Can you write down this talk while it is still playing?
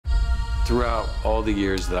Throughout all the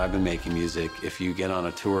years that I've been making music, if you get on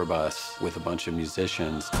a tour bus with a bunch of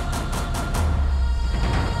musicians,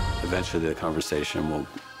 eventually the conversation will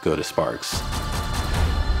go to Sparks.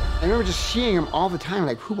 I remember just seeing them all the time,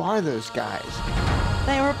 like, who are those guys?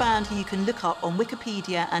 They are a band who you can look up on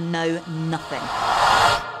Wikipedia and know nothing.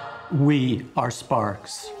 We are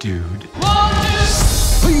Sparks. Dude.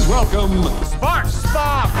 Please welcome Sparks!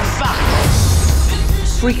 Sparks!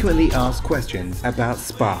 Frequently asked questions about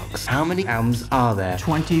Sparks. How many albums are there?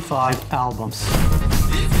 25 albums.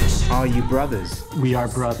 Are you brothers? We are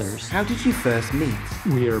brothers. How did you first meet?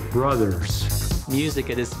 We are brothers.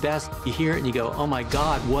 Music at its best, you hear it and you go, oh my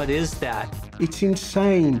God, what is that? It's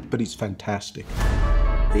insane, but it's fantastic.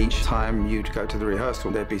 Each time you'd go to the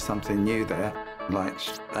rehearsal, there'd be something new there. Like,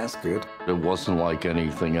 that's good. It wasn't like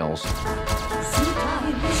anything else.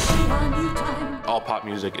 All pop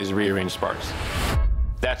music is rearranged Sparks.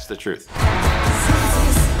 That's the truth.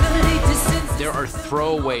 There are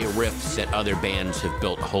throwaway riffs that other bands have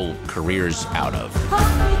built whole careers out of.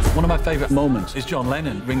 One of my favorite moments is John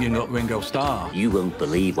Lennon ringing up Ringo Starr. You won't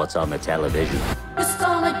believe what's on the television.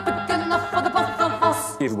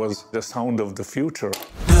 It was the sound of the future.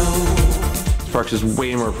 Sparks is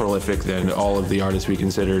way more prolific than all of the artists we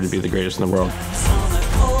consider to be the greatest in the world.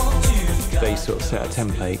 They sort of set a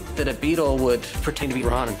template that a Beatle would pretend to be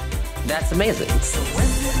Ron. That's amazing.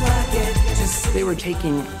 They were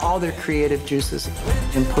taking all their creative juices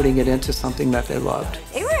and putting it into something that they loved.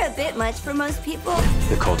 They were a bit much for most people.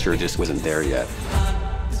 The culture just wasn't there yet.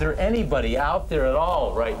 Is there anybody out there at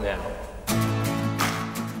all right now?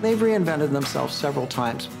 They've reinvented themselves several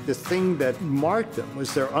times. The thing that marked them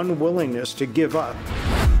was their unwillingness to give up.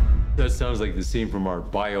 That sounds like the scene from our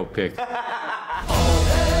biopic.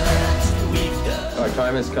 Our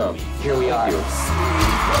time has come. Here we are.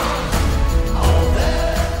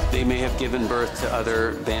 They may have given birth to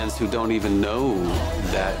other bands who don't even know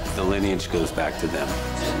that the lineage goes back to them.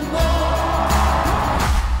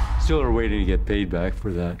 Still are waiting to get paid back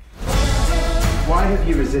for that. Why have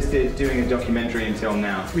you resisted doing a documentary until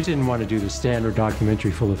now? We didn't want to do the standard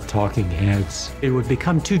documentary full of talking heads. It would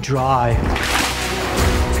become too dry.